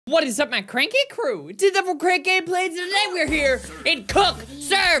What is up, my Cranky crew? It's the for CrankGameplays, and today we're here in Cook,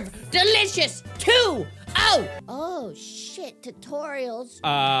 Serve, Delicious 2. Oh, shit, tutorials.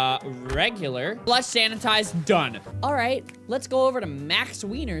 Regular. Flush, sanitize, done. All right, let's go over to Max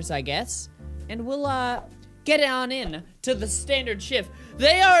Wieners, I guess, and we'll, get on in to the standard shift.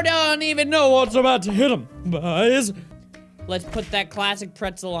 They don't even know what's about to hit them, boys. Let's put that classic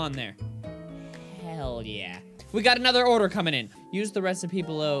pretzel on there. Hell yeah. We got another order coming in. Use the recipe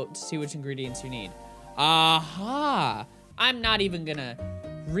below to see which ingredients you need. Aha! I'm not even gonna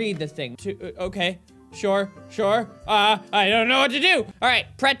read the thing. Okay, sure. I don't know what to do. All right,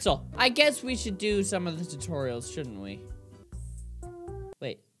 pretzel. I guess we should do some of the tutorials, shouldn't we?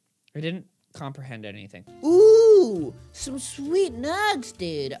 Wait, I didn't comprehend anything. Ooh, some sweet nugs,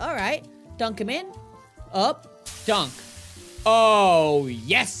 dude. All right, dunk them in, up, Dunk. Oh,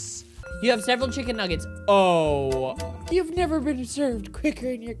 yes! You have several chicken nuggets. Oh, you've never been served quicker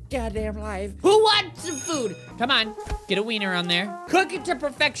in your goddamn life. Who wants some food? Come on, get a wiener on there. Cook it to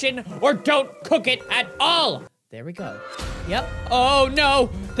perfection or don't cook it at all. There we go. Yep. Oh no,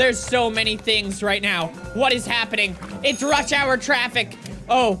 there's so many things right now. What is happening? It's rush hour traffic.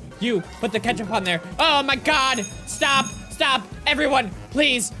 Oh, you put the ketchup on there. Oh my God, stop, everyone,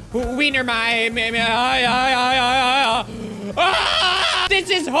 please. Wiener Ah! This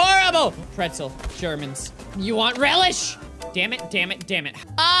is horrible! Pretzel, Germans. You want relish? Damn it.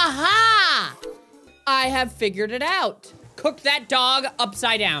 Aha! I have figured it out. Cook that dog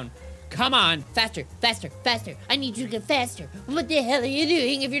upside down. Come on. Faster. I need you to get faster. What the hell are you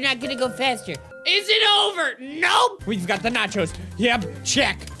doing if you're not gonna go faster? Is it over? Nope. We've got the nachos. Yep,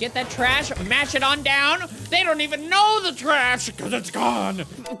 check. Get that trash, mash it on down. They don't even know the trash because it's gone.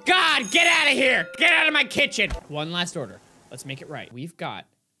 God, get out of here. Get out of my kitchen. One last order. Let's make it right. We've got,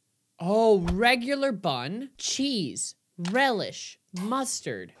 regular bun, cheese, relish,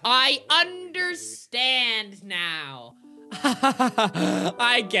 mustard. I understand now.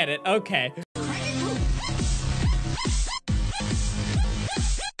 I get it, okay.